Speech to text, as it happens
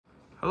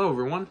Hello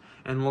everyone,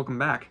 and welcome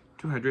back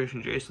to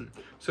Hydration Jason.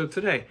 So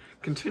today,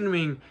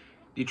 continuing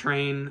the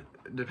train,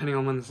 depending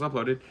on when this is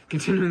uploaded,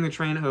 continuing the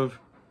train of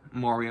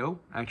Mario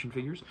action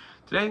figures.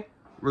 Today,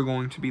 we're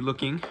going to be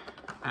looking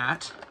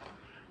at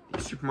the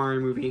Super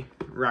Mario movie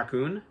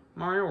Racoon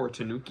Mario, or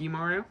Tanuki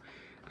Mario,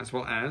 as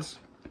well as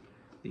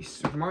the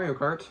Super Mario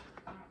Kart,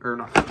 or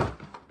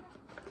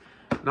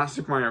not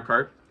Super Mario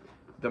Kart,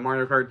 the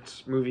Mario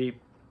Kart movie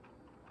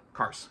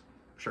Cars,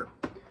 sure.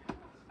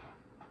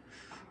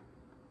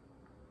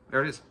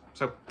 There it is.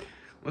 So,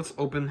 let's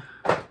open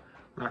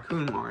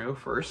Racoon Mario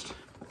first.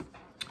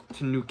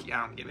 Tanuki,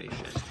 I don't give a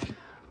shit.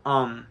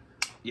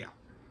 Yeah.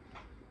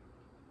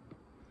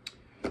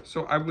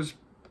 So, I was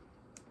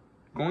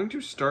going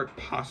to start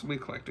possibly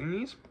collecting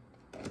these.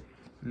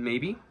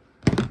 Maybe.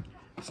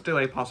 Still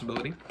a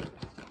possibility.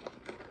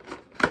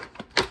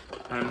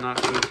 I'm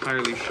not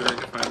entirely sure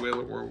if I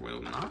will or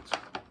will not.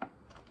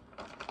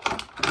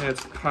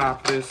 Let's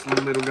pop this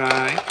little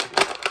guy.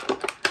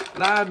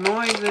 Loud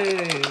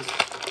noises!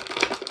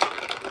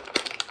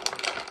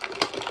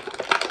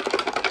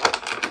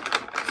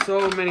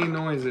 So many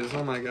noises,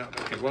 oh my god.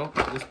 Okay, well,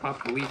 let's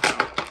pop the leaf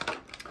out.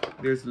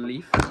 There's the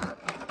leaf.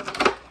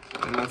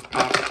 And let's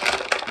pop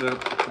the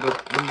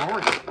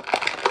Mario.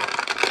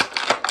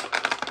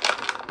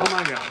 Oh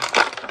my god.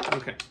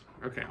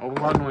 Okay, all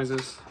the loud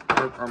noises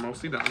are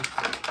mostly done.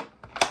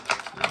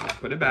 Now let's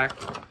put it back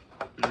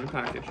in the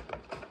package.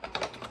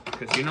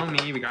 Because you know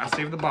me, we gotta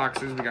save the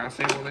boxes, we gotta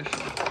save all this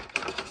shit.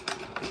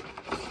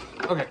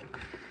 Okay.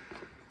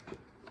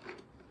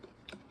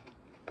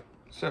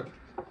 So.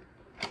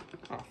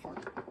 Oh,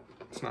 fuck.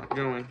 It's not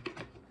going.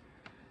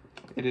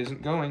 It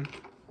isn't going.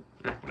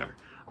 Whatever.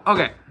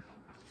 Okay.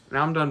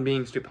 Now I'm done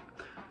being stupid.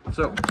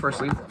 So,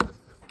 firstly,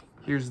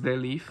 here's the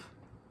leaf.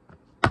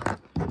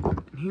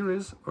 And here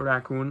is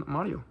Racoon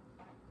Mario.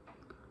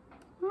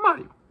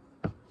 Mario.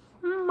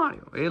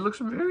 It looks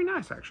very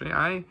nice, actually.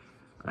 I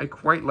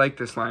quite like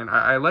this line.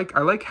 I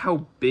like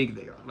how big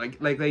they are. Like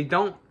they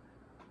don't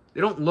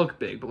look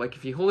big, but like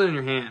if you hold it in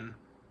your hand,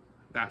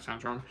 that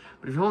sounds wrong.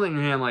 But if you hold it in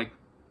your hand, like,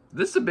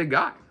 this is a big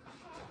guy.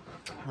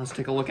 Let's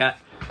take a look at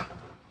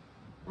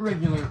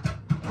regular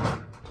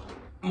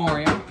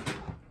Mario.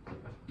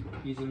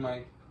 Using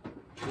my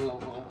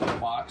little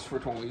box for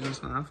toys and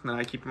stuff that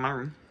I keep in my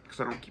room, because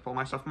I don't keep all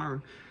my stuff in my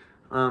room.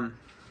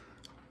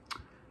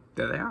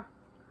 There they are.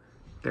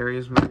 There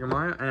is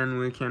Mario, and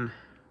we can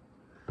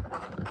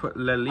put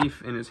the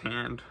leaf in his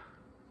hand.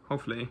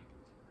 Hopefully.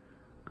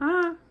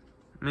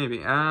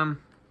 Maybe.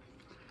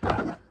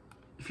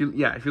 If you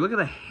look at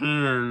the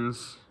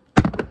hands,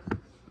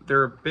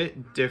 they're a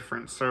bit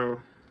different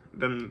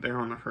than they're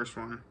on the first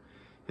one.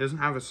 He doesn't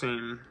have the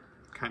same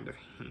kind of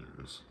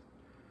hands.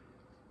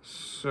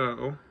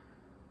 So,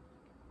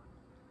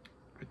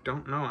 I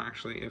don't know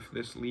actually if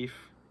this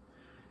leaf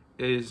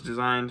is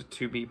designed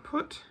to be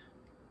put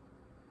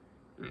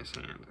in his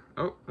hand.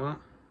 Oh, well,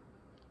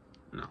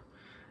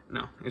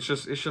 no, it's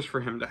just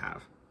for him to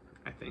have,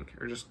 I think,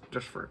 or just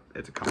for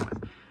it to come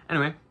with.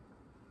 Anyway,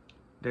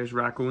 there's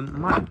Racoon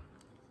Mario.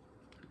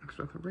 Next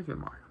up, regular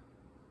Mario.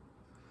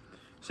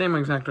 Same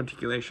exact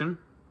articulation,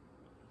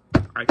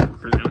 I can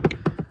presume.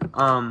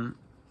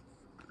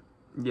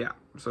 Yeah,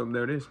 so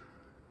there it is.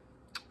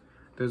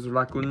 There's the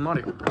Racoon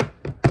Mario.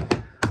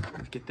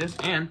 Let's get this,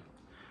 and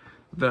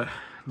the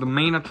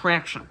main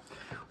attraction.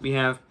 We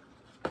have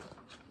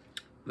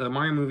the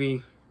Mario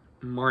movie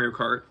Mario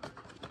Kart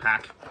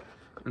pack,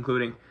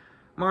 including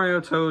Mario,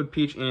 Toad,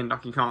 Peach, and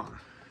Donkey Kong.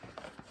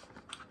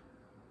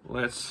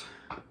 Let's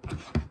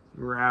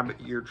grab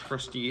your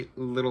trusty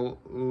little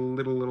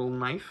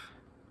knife.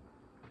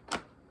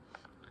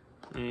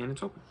 And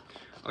it's open.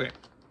 Okay.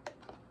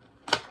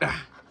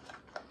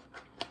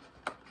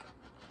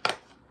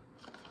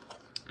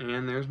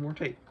 And there's more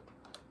tape.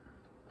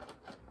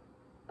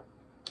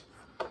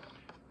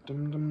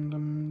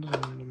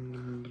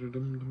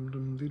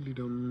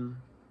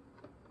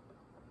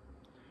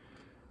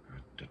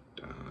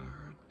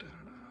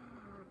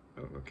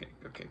 Oh, okay,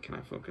 can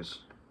I focus?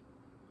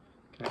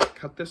 Can I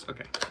cut this?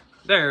 Okay.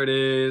 There it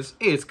is.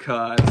 It's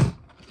cut.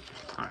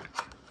 Alright.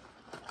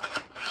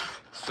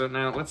 So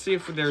now, let's see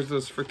if there's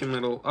those freaking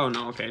little... Oh,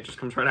 no, okay, it just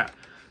comes right out.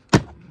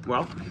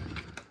 Well,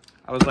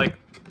 I was like,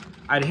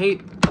 I'd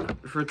hate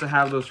for it to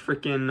have those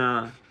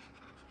freaking,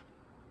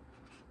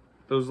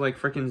 those, like,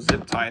 freaking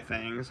zip tie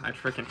things. I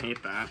freaking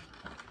hate that.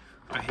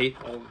 I hate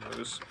all of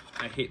those.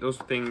 I hate those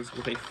things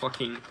with a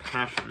fucking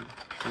passion.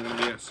 I'm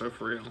gonna be so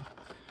for real.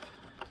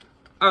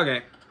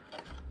 Okay.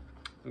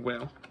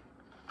 Well.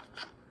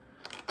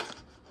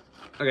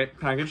 Okay,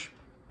 package.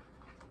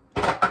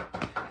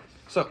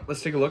 So,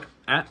 let's take a look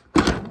at...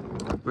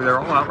 They're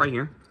all out right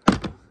here.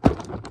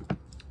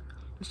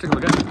 Let's take a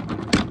look at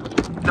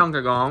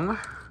Donkey Kong.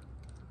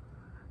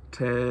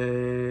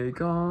 Take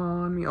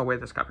on me. Oh wait,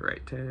 that's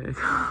copyright. Take.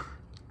 I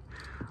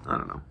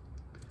don't know.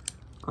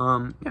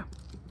 Yeah.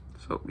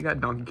 So we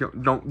got Donkey Kong.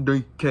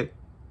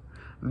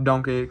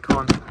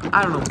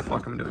 I don't know what the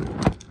fuck I'm doing.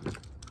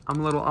 I'm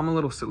a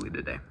little silly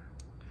today.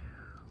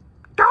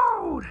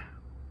 Dude!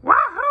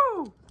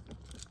 Wahoo!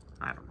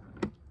 I don't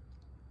know.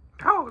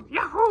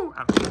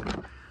 I don't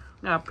know.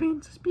 Now,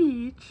 Princess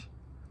Peach.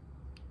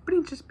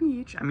 Princess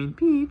Peach. I mean,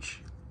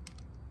 Peach.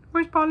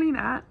 Where's Pauline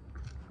at?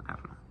 I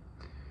don't know.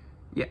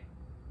 Yeah.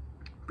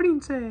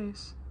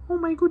 Princess. Oh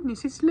my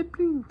goodness, it's the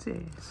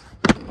princess.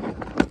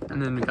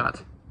 And then we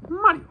got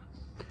Mario.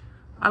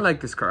 I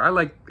like this car. I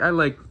like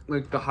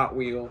the Hot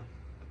Wheel.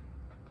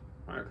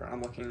 Mario Kart.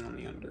 I'm looking on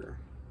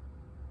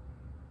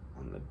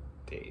the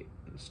date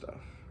and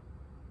stuff.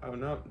 Oh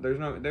no, there's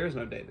no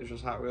date. There's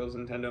just Hot Wheels,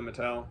 Nintendo,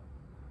 Mattel,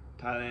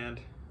 Thailand.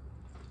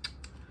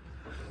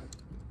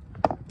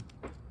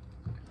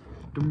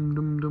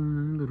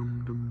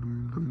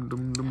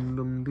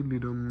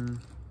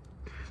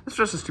 It's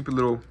just a stupid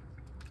little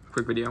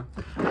quick video.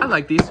 I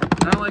like these,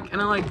 and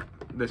I like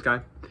this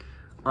guy.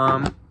 I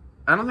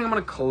don't think I'm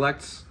gonna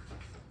collect.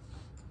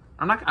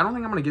 I don't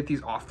think I'm gonna get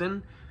these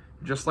often,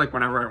 just like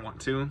whenever I want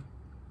to,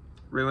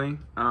 really.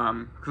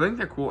 Because I think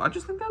they're cool. I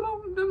just think they're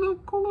little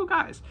cool little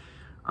guys.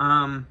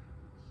 Yeah,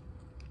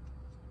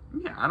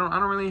 I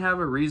don't really have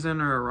a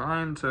reason or a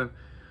rhyme to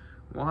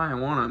why I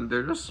want them.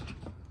 They're just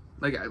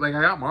like I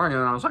got Mario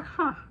and I was like,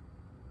 huh.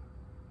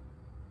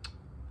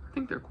 I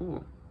think they're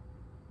cool.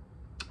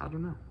 I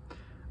don't know.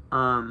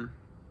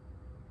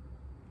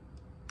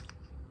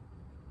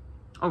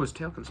 Oh, his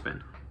tail can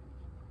spin.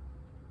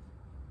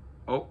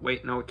 Oh,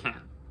 wait, no, it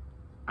can't.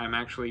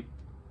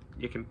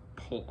 You can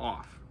pull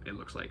off, it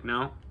looks like.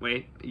 No,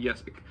 wait,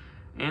 yes,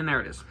 and there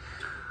it is.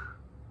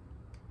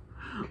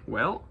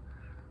 Well,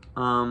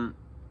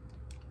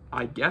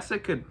 I guess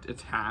it could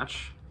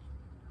attach.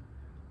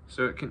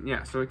 So it can,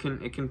 yeah, so it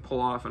can pull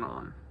off and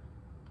on.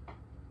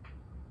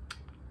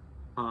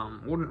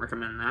 Wouldn't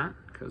recommend that,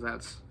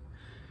 because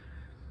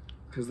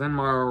then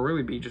Mario will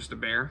really be just a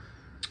bear.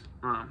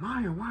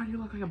 Mario, why do you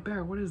look like a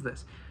bear? What is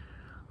this?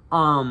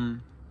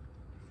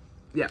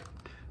 Yeah.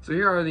 So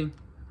here are the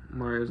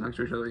Marios next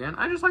to each other again.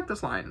 I just like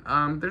this line.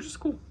 They're just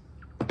cool.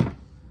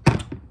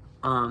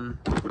 And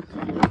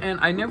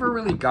I never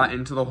really got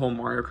into the whole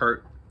Mario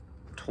Kart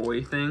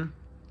toy thing.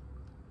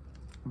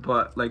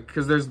 But, like,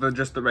 because there's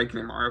just the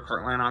regular Mario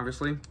Kart line,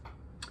 obviously.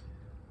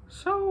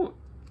 So,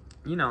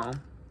 you know,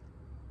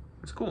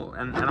 it's cool.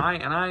 And I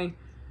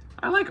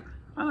like them.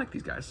 I like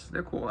these guys.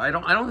 They're cool. I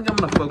don't think I'm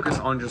gonna focus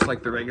on just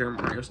like the regular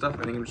Mario stuff.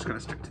 I think I'm just gonna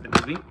stick to the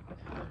movie.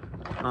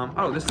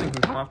 Oh, this thing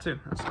can come off too.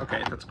 That's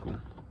cool.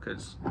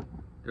 Because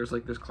there's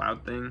like this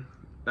cloud thing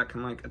that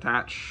can like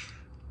attach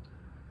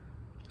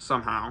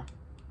somehow.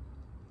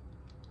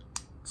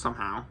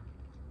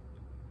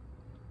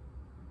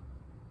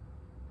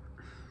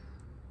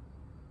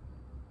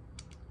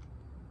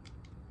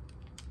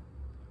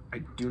 I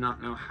do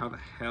not know how the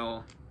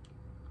hell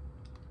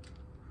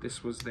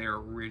this was there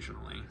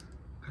originally.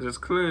 Because it's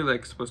clearly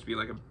like supposed to be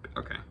like a,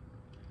 okay.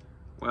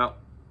 Well,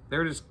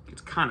 there it is,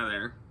 it's kind of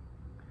there.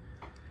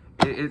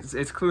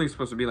 It's clearly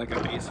supposed to be like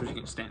a base so you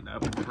can stand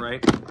up, right?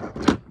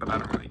 But I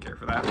don't really care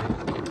for that.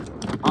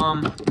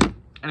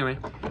 Anyway,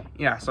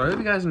 yeah, so I hope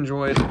you guys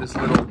enjoyed this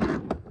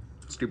little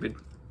stupid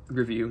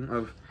review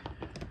of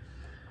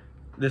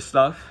this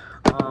stuff.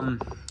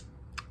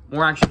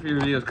 More action figure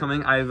videos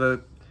coming. I have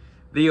a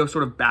video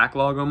sort of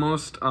backlog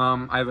almost.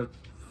 I have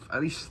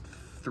at least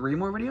 3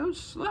 more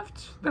videos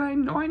left that I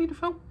know I need to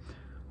film.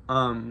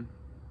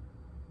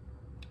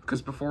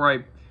 Because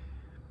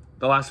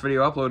the last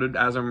video uploaded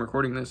as I'm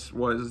recording this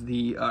was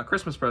the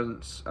Christmas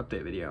presents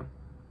update video.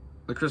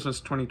 The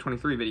Christmas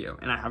 2023 video.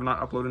 And I have not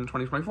uploaded in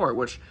 2024,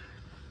 which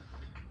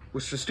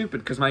was just stupid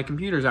because my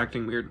computer's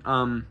acting weird.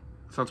 So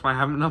that's why I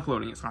haven't been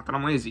uploading. It's not that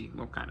I'm lazy,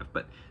 well, kind of,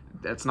 but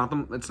it's not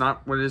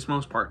what it is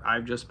most part.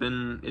 I've just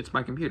been, it's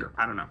my computer.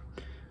 I don't know.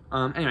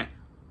 Anyway,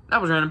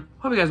 that was random.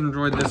 Hope you guys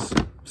enjoyed this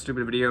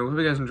stupid video. Hope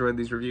you guys enjoyed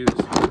these reviews.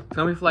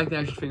 Tell me if you like the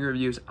action figure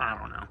reviews. I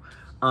don't know.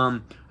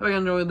 Hope you guys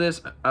enjoyed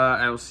this.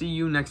 I will see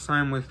you next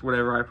time with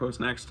whatever I post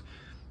next.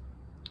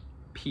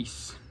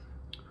 Peace.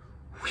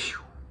 Whew.